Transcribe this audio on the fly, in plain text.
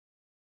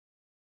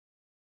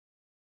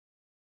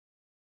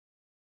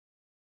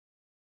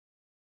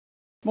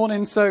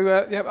Morning.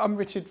 I'm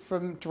Richard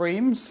from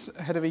Dreams,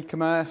 head of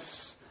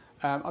eCommerce.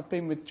 I've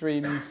been with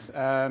Dreams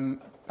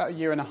about a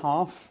year and a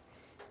half.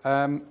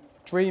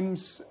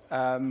 Dreams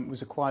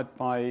was acquired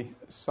by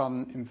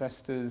Sun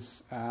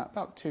Investors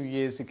about 2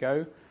 years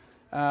ago.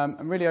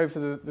 And really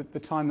over the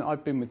time that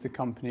I've been with the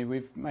company,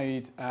 we've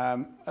made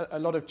a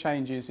lot of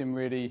changes in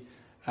really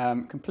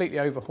completely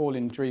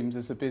overhauling Dreams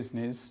as a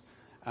business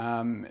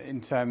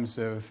in terms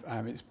of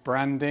its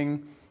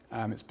branding,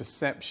 its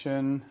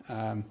perception,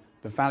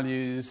 the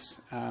values,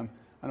 and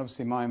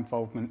obviously my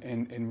involvement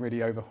in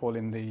really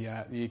overhauling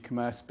the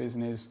e-commerce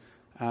business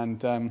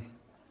and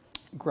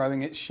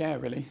growing its share,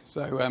 really.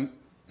 So a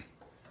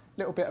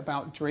little bit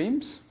about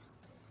Dreams.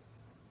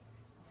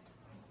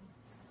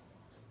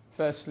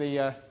 Firstly,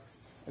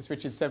 as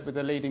Richard said, we're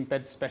the leading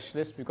bed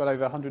specialist. We've got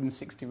over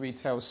 160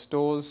 retail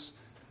stores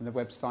and the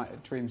website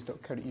at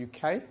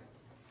dreams.co.uk.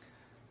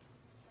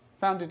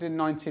 Founded in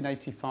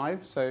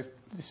 1985, so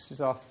this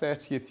is our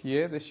 30th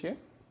year this year.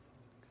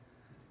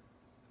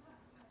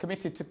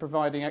 Committed to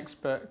providing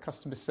expert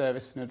customer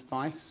service and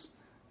advice,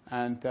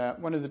 and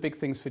one of the big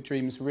things for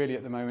Dreams really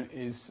at the moment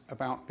is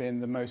about being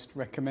the most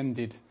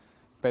recommended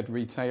bed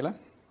retailer.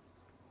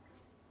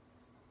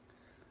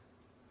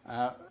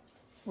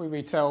 We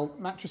retail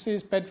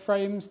mattresses, bed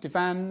frames,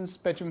 divans,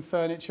 bedroom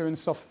furniture and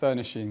soft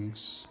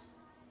furnishings.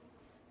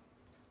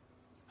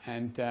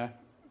 And a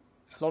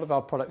lot of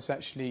our products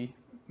actually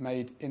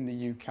made in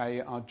the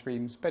UK are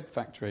Dreams Bed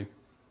Factory.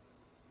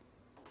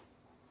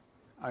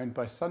 Owned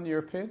by Sun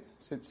European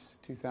since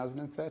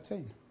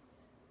 2013.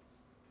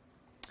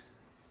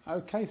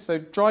 Okay, so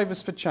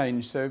drivers for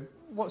change. So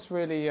what's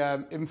really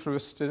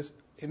influenced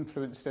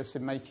us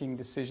in making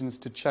decisions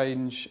to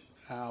change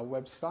our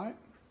website?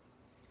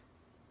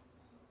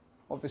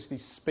 Obviously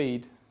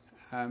speed.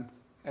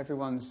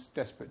 Everyone's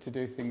desperate to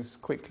do things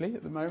quickly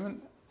at the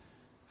moment.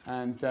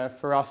 And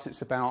for us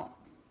it's about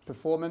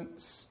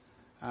performance,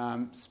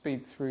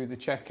 speed through the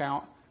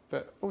checkout,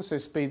 but also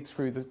speed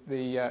through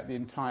the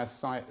entire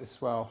site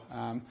as well.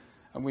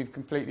 And we've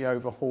completely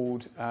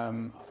overhauled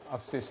our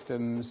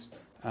systems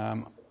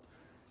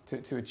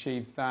to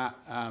achieve that,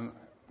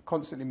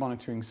 constantly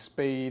monitoring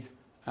speed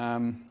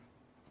and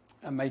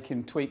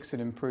making tweaks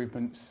and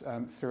improvements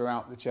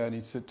throughout the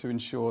journey to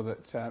ensure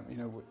that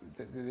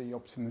the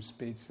optimum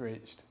speed's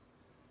reached.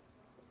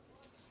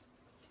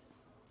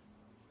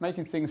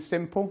 Making things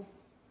simple.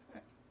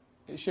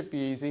 It should be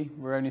easy.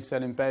 We're only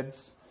selling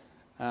beds.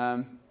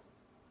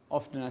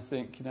 Often I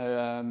think,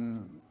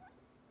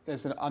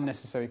 there's an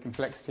unnecessary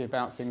complexity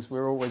about things.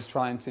 We're always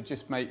trying to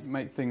just make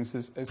things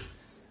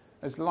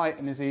as light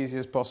and as easy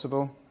as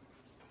possible.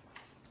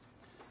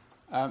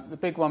 The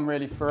big one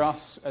really for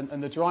us,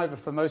 and the driver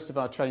for most of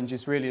our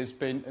changes really has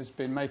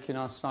been making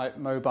our site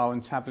mobile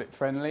and tablet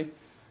friendly.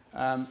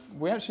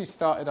 We actually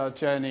started our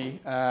journey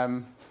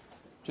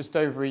just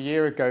over a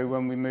year ago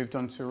when we moved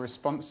on to a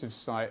responsive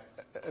site.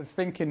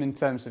 Thinking in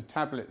terms of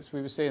tablets,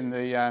 we were seeing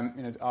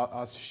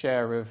our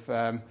share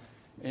of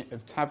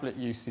tablet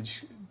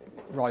usage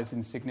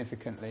rising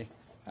significantly.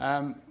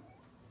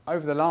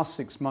 Over the last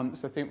 6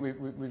 months, I think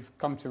we've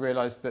come to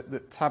realise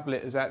that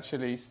tablet is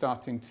actually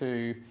starting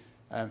to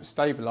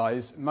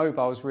stabilise.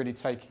 Mobile is really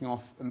taking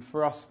off, and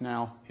for us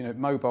now,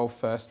 mobile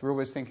first. We're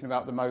always thinking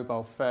about the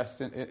mobile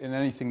first in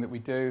anything that we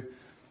do.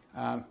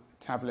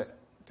 Tablet,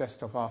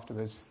 desktop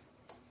afterwards.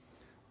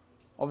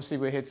 Obviously,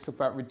 we're here to talk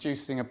about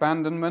reducing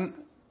abandonment.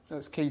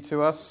 That's key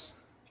to us.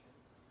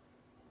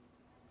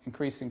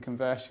 Increasing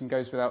conversion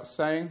goes without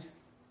saying.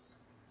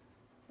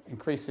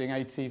 Increasing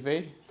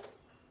ATV.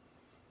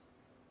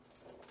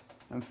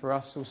 And for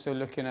us, also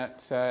looking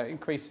at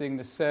increasing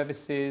the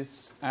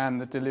services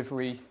and the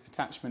delivery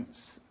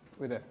attachments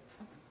with it.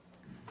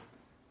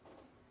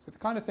 So the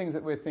kind of things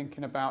that we're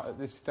thinking about at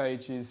this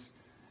stage is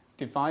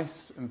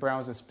device and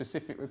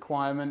browser-specific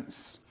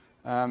requirements.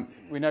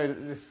 We know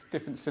that there's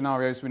different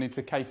scenarios we need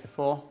to cater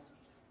for.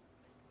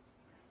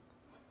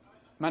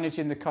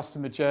 Managing the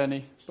customer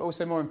journey, but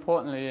also more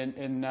importantly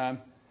in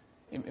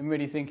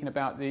really thinking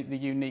about the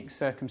unique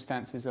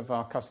circumstances of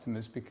our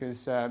customers,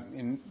 because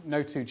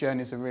no two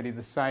journeys are really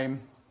the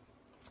same.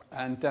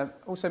 And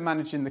also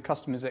managing the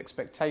customer's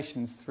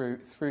expectations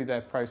through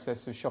their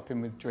process of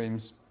shopping with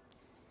Dreams.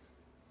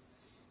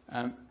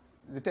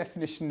 The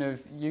definition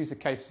of user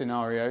case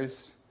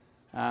scenarios.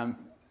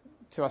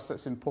 To us,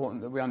 that's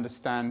important that we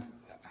understand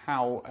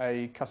how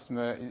a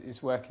customer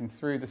is working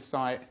through the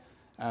site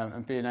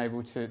and being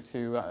able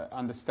to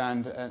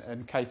understand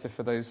and cater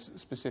for those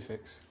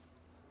specifics.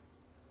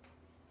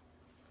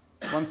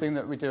 One thing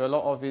that we do a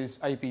lot of is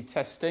A/B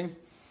testing.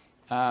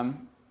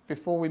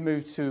 Before we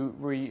moved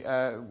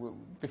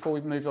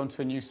on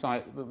to a new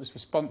site that was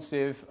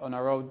responsive on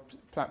our old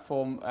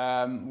platform,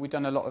 we'd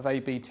done a lot of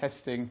A/B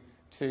testing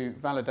to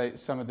validate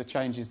some of the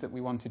changes that we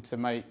wanted to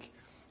make.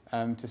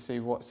 To see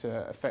what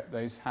effect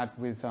those had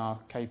with our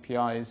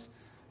KPIs.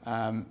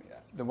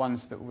 The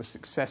ones that were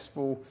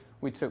successful,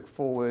 we took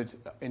forward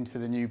into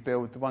the new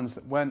build. The ones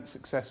that weren't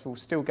successful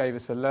still gave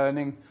us a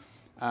learning,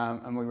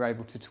 and we were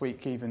able to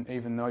tweak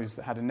even those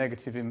that had a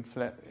negative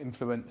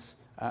influence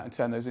and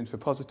turn those into a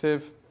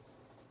positive.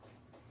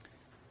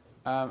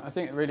 I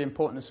think really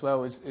important as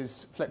well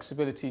is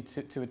flexibility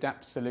to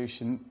adapt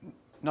solution.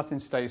 Nothing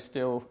stays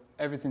still,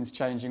 everything's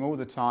changing all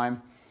the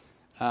time,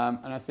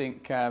 and I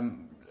think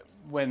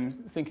when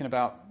thinking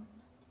about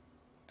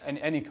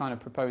any kind of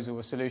proposal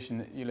or solution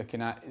that you're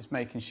looking at is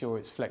making sure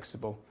it's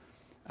flexible.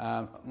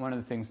 One of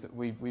the things that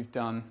we've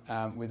done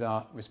with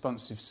our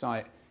responsive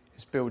site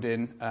is build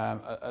in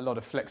a lot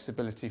of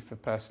flexibility for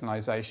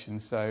personalisation,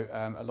 so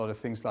a lot of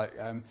things like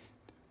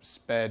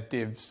spare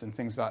divs and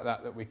things like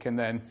that we can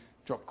then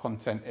drop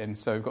content in.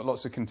 So we've got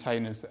lots of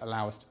containers that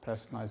allow us to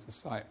personalise the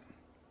site.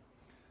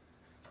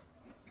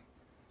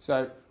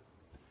 So, a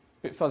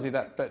bit fuzzy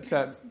that, but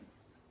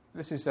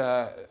this is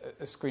a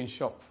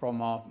screenshot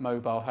from our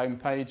mobile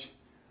homepage.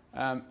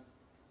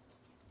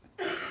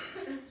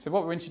 So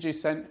what we're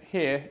introducing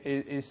here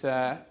is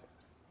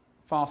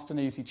fast and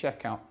easy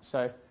checkout.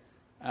 So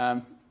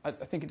I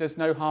think it does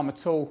no harm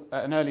at all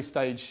at an early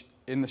stage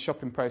in the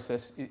shopping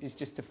process is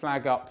just to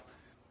flag up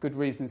good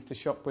reasons to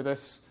shop with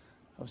us.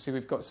 Obviously,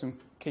 we've got some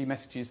key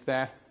messages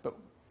there, but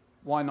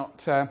why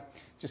not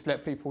just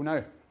let people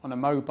know on a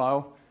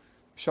mobile,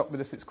 shop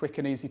with us, it's quick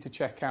and easy to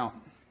check out.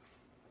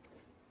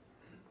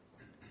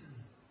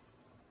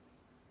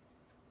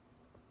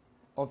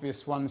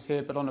 Obvious ones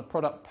here, but on a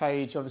product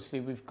page,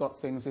 obviously, we've got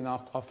things in our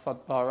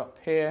FUD bar up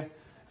here.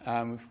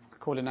 We're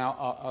calling out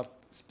our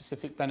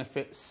specific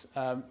benefits.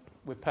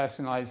 We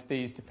personalise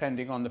these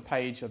depending on the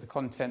page or the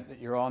content that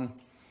you're on.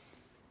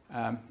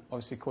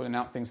 Obviously calling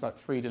out things like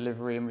free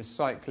delivery and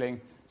recycling.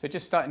 So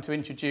just starting to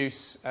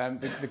introduce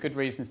the good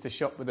reasons to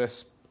shop with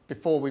us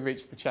before we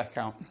reach the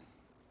checkout.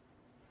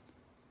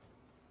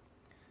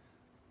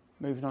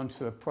 Moving on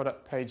to a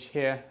product page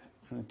here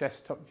on the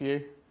desktop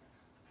view.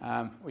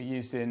 We're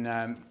using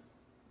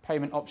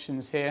payment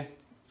options here.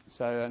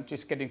 So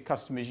just getting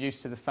customers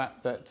used to the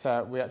fact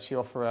that we actually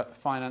offer a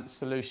finance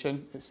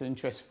solution. It's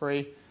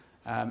interest-free,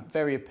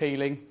 very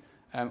appealing,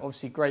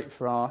 obviously great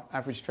for our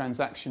average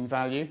transaction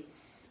value.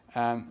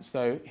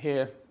 So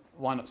here,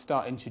 why not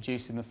start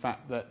introducing the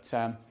fact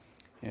that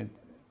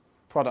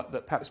product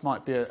that perhaps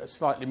might be a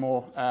slightly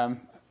more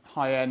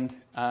high-end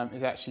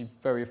is actually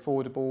very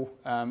affordable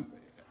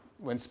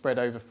when spread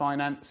over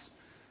finance.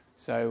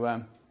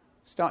 So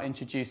start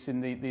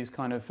introducing these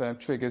kind of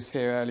triggers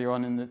here earlier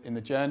on in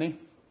the journey.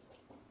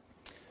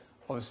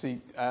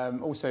 Obviously,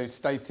 also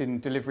stating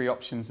delivery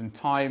options and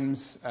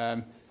times.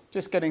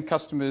 Just getting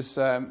customers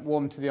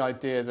warm to the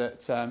idea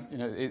that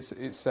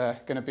it's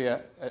going to be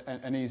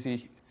an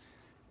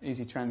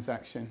easy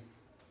transaction.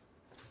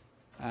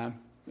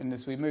 And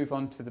as we move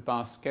on to the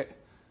basket,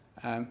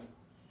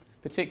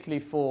 particularly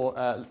for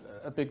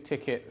a big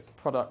ticket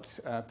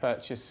product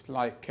purchase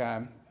like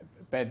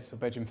beds or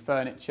bedroom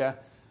furniture,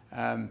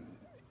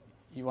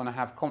 you want to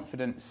have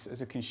confidence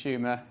as a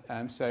consumer.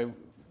 So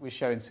we're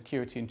showing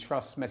security and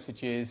trust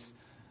messages.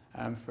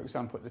 For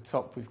example, at the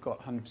top we've got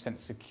 100%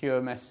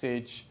 secure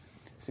message,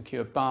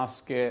 secure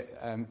basket,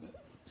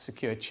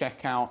 secure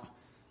checkout,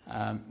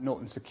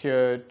 Norton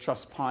Secured,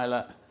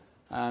 Trustpilot.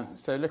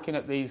 So looking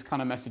at these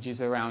kind of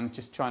messages around,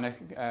 just trying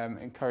to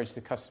encourage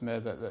the customer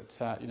that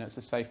it's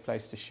a safe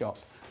place to shop.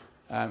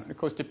 Of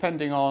course,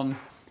 depending on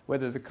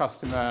whether the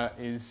customer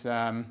is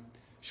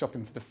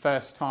shopping for the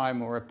first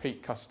time or a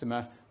repeat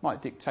customer,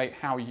 might dictate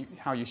how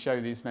you show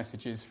these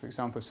messages. For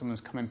example, if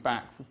someone's coming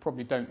back, we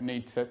probably don't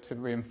need to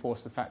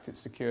reinforce the fact it's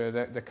secure.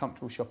 They're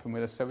comfortable shopping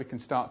with us, so we can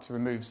start to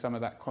remove some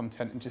of that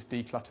content and just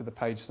declutter the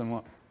page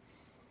somewhat.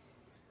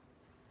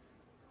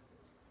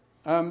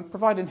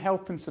 Providing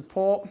help and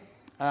support.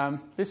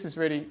 This is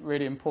really,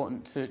 really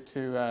important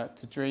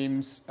to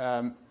Dreams.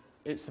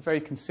 It's a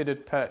very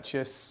considered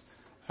purchase.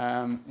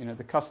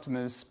 The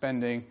customer's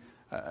spending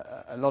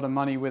a lot of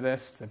money with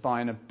us. They're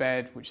buying a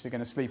bed which they're going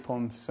to sleep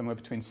on for somewhere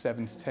between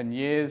 7 to 10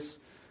 years.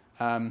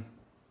 So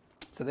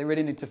they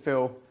really need to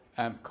feel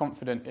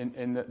confident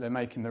in that they're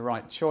making the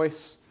right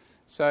choice.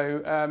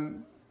 So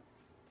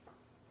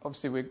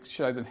obviously we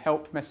show them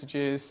help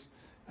messages.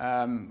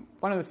 One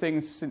of the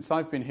things since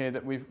I've been here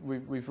that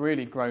we've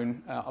really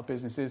grown our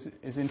business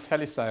is in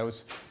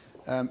telesales.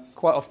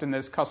 Quite often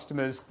there's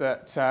customers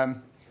that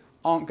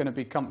aren't going to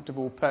be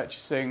comfortable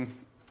purchasing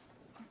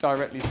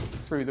directly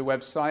through the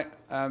website.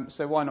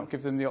 So why not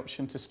give them the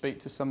option to speak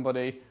to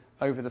somebody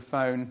over the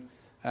phone,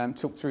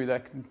 talk through their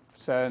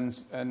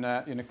concerns, and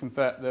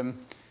convert them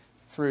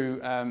through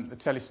the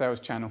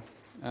telesales channel.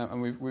 And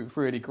we've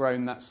really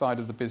grown that side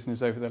of the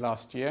business over the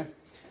last year.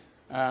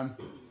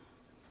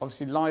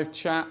 Obviously, live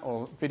chat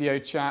or video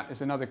chat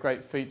is another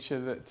great feature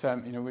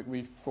that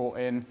we've brought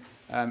in.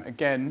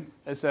 Again,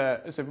 as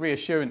a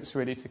reassurance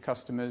really to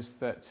customers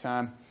that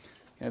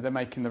they're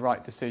making the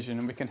right decision,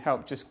 and we can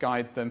help just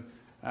guide them.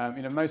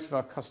 Most of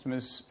our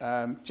customers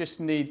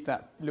just need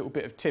that little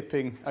bit of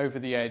tipping over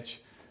the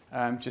edge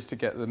just to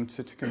get them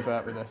to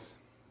convert with us.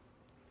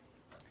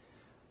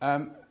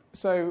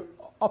 So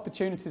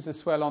opportunities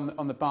as well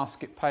on the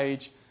basket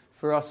page.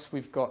 For us,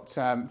 we've got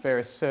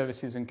various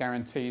services and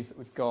guarantees that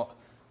we've got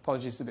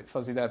apologies, it's a bit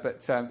fuzzy there,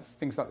 but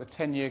things like the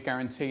 10-year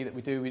guarantee that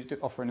we do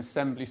offer an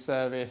assembly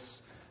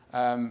service,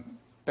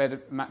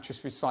 bed mattress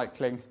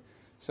recycling.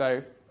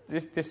 So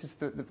this is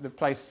the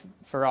place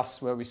for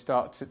us where we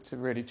start to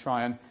really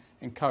try and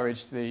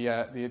encourage the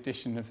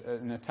addition of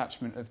an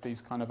attachment of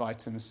these kind of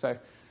items. So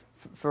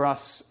for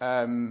us,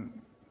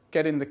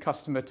 getting the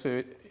customer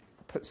to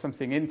put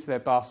something into their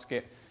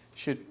basket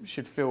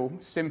should feel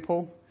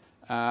simple.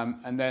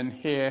 And then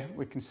here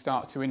we can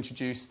start to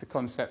introduce the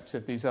concept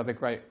of these other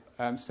great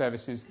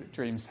services that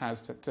Dreams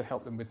has to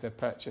help them with their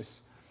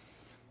purchase.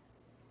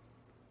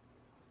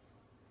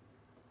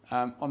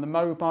 On the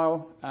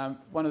mobile,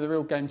 one of the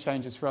real game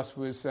changers for us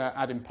was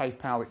adding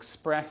PayPal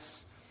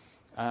Express.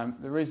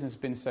 The reason it's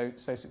been so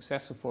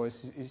successful for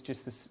us is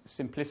just the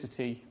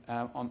simplicity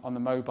on the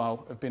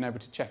mobile of being able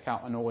to check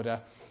out an order,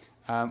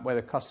 where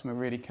the customer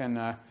really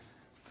can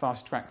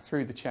fast track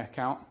through the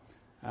checkout.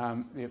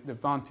 The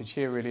advantage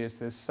here really is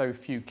there's so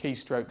few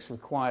keystrokes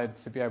required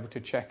to be able to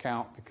check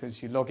out,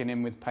 because you're logging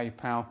in with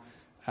PayPal,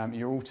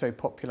 you're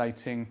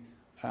auto-populating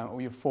all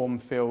your form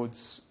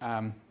fields.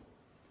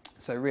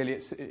 So really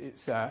it's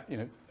as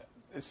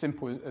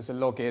simple as a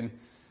login,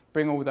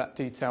 bring all that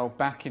detail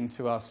back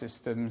into our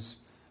systems,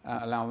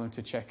 allow them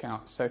to check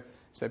out. So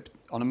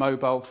on a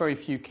mobile, very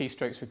few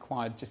keystrokes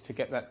required just to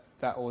get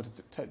that order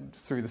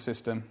through the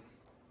system.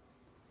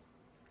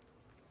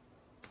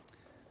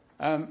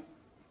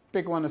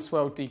 Big one as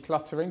well,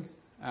 decluttering.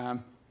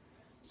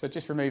 So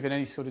just removing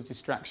any sort of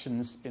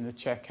distractions in the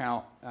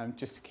checkout,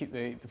 just to keep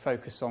the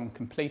focus on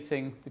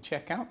completing the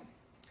checkout.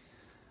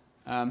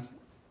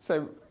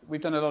 So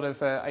we've done a lot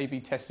of A/B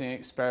testing and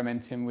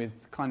experimenting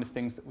with the kind of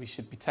things that we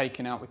should be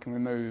taking out, we can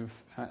remove,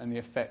 and the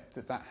effect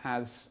that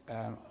has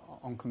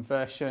on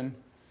conversion.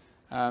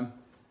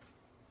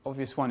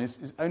 Obvious one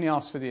is only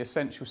ask for the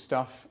essential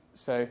stuff.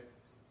 So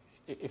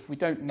if we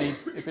don't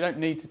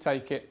need to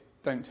take it,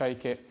 don't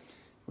take it.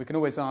 We can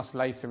always ask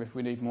later if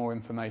we need more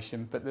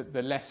information, but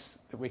the less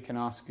that we can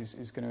ask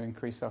is going to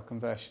increase our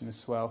conversion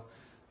as well.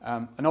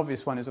 An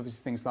obvious one is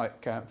obviously things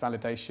like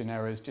validation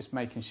errors, just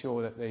making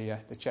sure that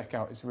the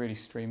checkout is really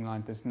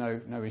streamlined, there's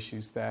no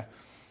issues there.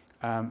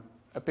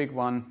 A big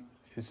one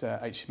is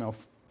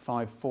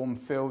HTML5 form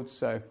fields.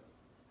 So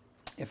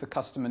if a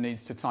customer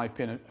needs to type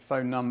in a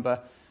phone number,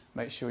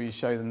 make sure you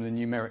show them the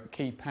numeric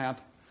keypad.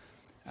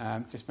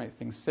 Just make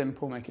things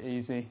simple, make it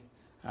easy.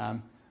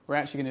 We're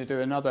actually going to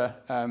do another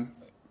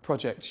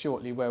project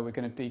shortly where we're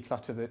going to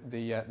declutter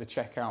the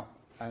checkout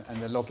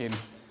and the login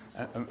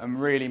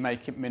and really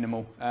make it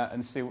minimal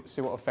and see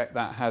what effect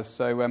that has.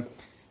 So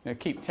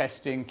keep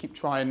testing, keep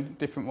trying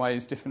different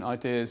ways, different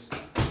ideas.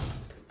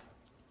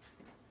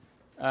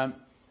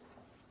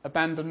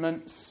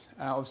 Abandonments.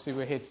 Obviously,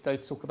 we're here today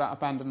to talk about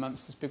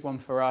abandonments. It's a big one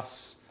for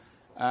us,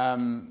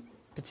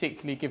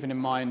 particularly given in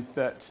mind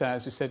that,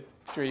 as we said,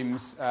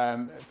 Dreams,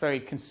 very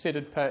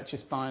considered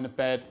purchase, buying a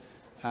bed.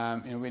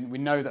 We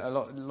know that a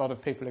lot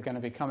of people are going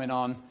to be coming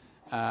on,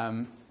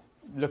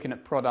 looking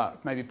at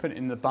product, maybe put it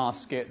in the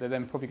basket. They're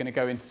then probably going to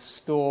go into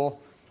store,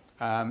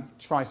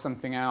 try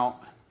something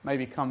out,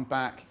 maybe come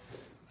back.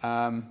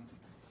 And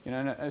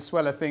as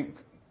well, I think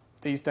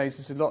these days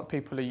there's a lot of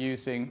people are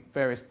using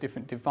various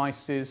different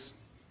devices.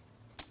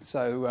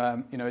 So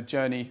a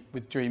journey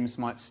with Dreams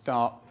might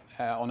start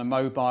on a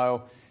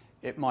mobile.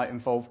 It might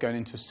involve going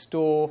into a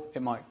store.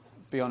 It might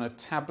be on a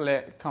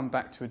tablet, come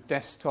back to a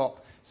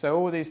desktop. So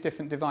all these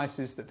different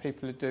devices that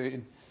people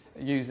are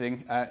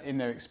using in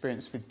their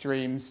experience with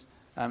Dreams.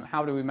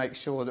 How do we make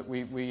sure that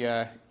we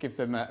give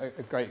them a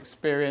great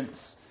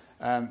experience?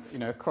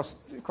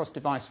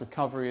 Cross-device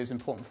recovery is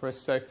important for us.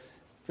 So,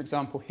 for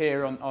example,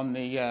 here on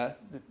the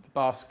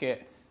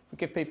basket, we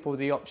give people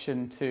the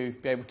option to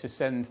be able to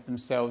send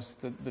themselves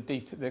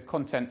the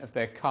content of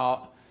their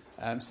cart,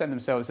 send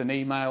themselves an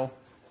email.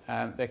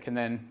 They can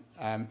then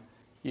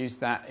use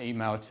that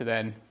email to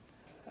then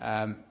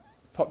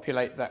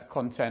populate that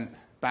content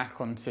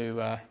back onto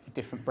a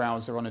different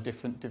browser on a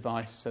different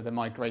device, so they're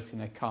migrating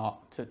their cart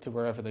to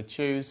wherever they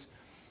choose.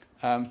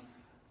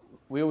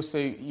 We also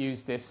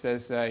use this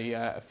as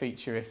a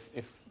feature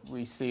if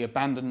we see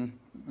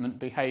abandonment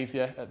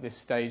behaviour at this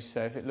stage.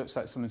 So if it looks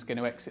like someone's going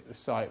to exit the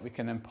site, we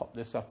can then pop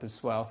this up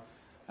as well.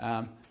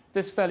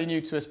 This is fairly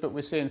new to us, but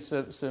we're seeing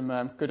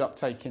some good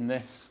uptake in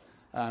this.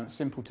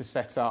 Simple to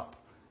set up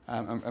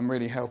and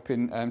really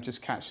helping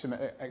just catch some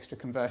extra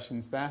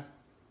conversions there.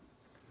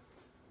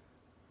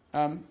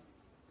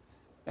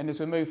 And as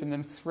we're moving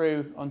them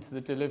through onto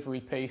the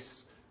delivery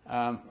piece,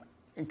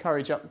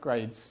 encourage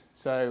upgrades.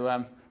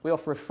 So we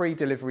offer a free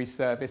delivery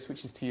service,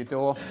 which is to your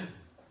door.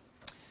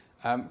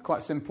 Quite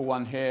a simple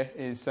one here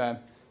is a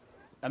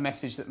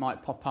message that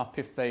might pop up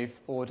if they've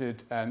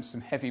ordered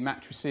some heavy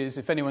mattresses.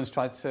 If anyone's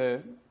tried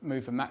to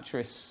move a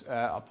mattress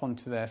up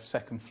onto their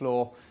second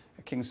floor,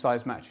 a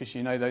king-size mattress,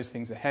 you know those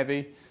things are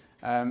heavy.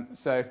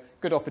 So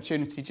good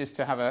opportunity just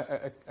to have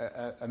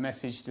a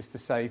message just to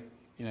say,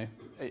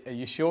 are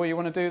you sure you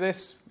want to do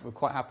this? We're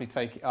quite happy to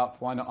take it up.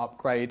 Why not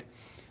upgrade?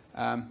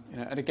 And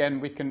again,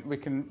 we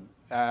can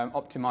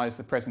optimise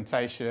the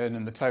presentation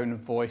and the tone of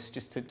voice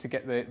just to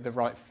get the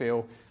right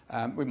feel.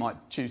 We might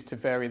choose to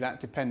vary that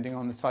depending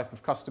on the type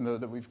of customer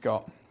that we've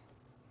got.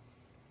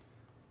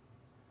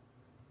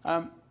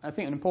 I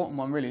think an important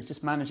one really is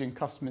just managing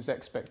customers'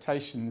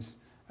 expectations,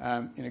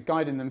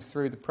 guiding them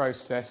through the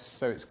process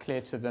so it's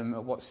clear to them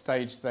at what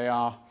stage they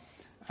are,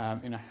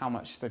 how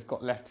much they've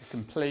got left to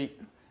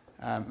complete,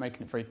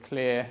 making it very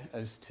clear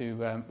as to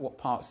what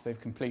parts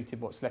they've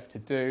completed, what's left to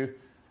do.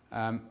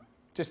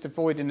 Just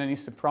avoiding any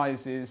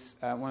surprises.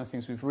 One of the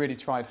things we've really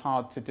tried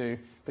hard to do,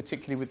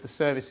 particularly with the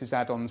services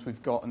add-ons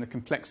we've got and the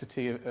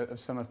complexity of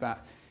some of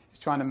that, is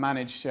trying to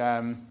manage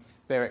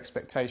their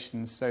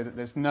expectations so that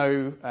there's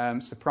no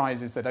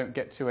surprises. They don't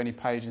get to any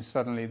page and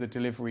suddenly the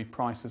delivery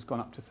price has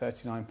gone up to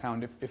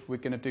 £39. If we're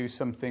going to do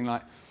something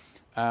like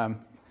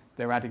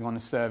they're adding on a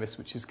service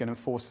which is going to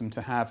force them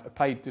to have a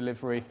paid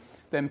delivery,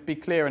 then be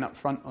clear and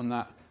upfront on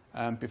that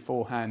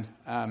beforehand.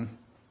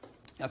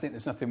 I think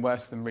there's nothing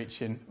worse than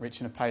reaching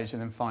a page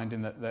and then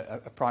finding that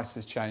a price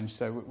has changed.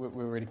 So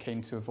we're really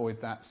keen to avoid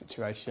that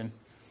situation.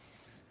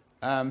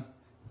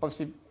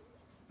 Obviously,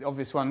 the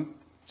obvious one,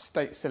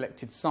 state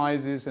selected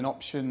sizes and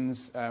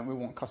options. We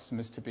want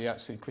customers to be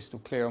absolutely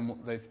crystal clear on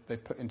what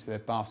they've put into their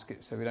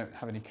basket, so we don't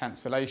have any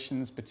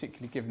cancellations,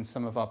 particularly given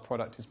some of our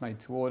product is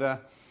made to order.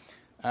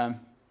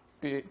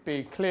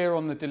 Be clear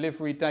on the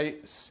delivery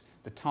dates,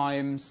 the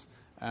times,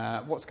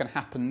 what's going to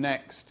happen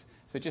next.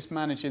 So just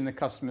managing the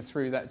customer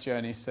through that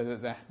journey so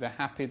that they're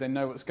happy, they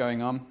know what's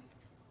going on.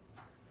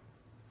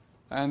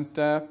 And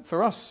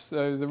for us,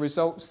 the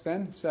results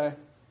then, so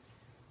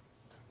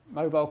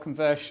mobile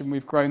conversion,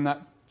 we've grown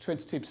that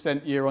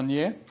 22% year on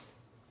year.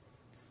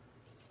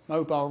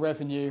 Mobile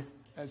revenue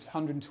is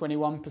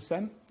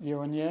 121% year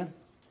on year.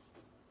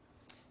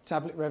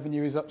 Tablet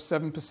revenue is up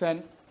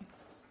 7%.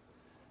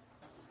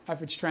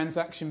 Average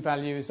transaction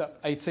value is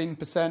up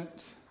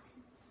 18%.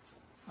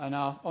 And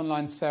our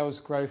online sales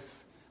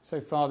growth so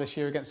far this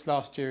year against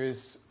last year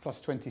is plus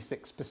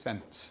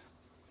 26%.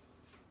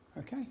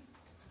 Okay.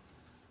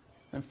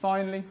 And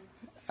finally,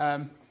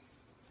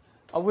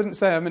 I wouldn't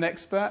say I'm an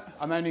expert.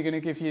 I'm only going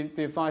to give you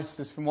the advice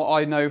as from what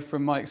I know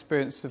from my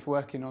experience of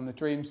working on the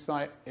Dream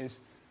site is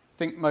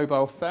think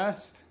mobile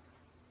first.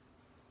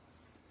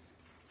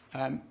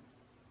 For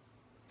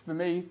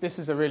me, this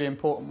is a really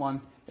important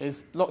one,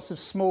 is lots of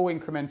small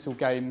incremental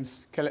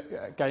gains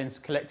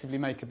collectively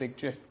make a big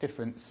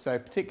difference. So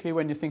particularly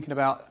when you're thinking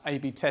about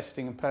A/B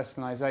testing and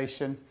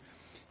personalisation,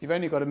 you've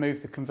only got to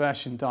move the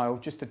conversion dial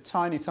just a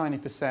tiny, tiny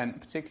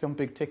percent, particularly on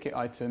big ticket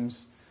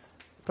items.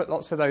 Put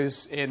lots of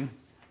those in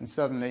and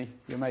suddenly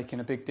you're making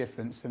a big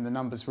difference and the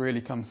numbers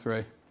really come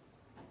through.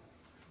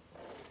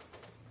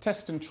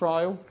 Test and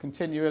trial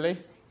continually.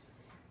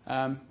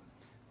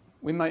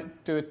 We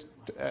might do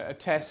a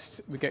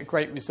test, we get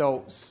great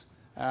results,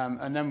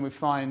 and then we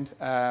find,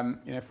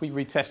 if we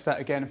retest that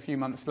again a few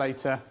months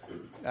later,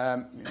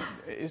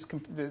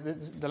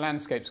 the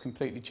landscape's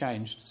completely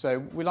changed. So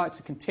we like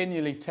to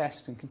continually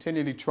test and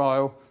continually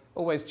trial,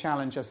 always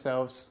challenge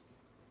ourselves,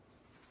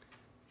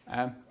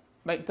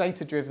 make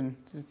data-driven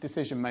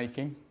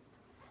decision-making,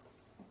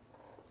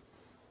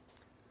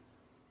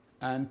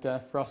 and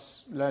for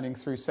us, learning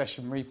through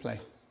session replay.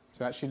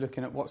 So actually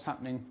looking at what's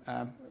happening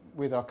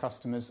with our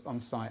customers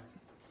on site.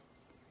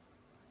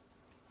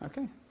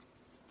 Okay,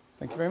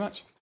 thank you very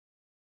much.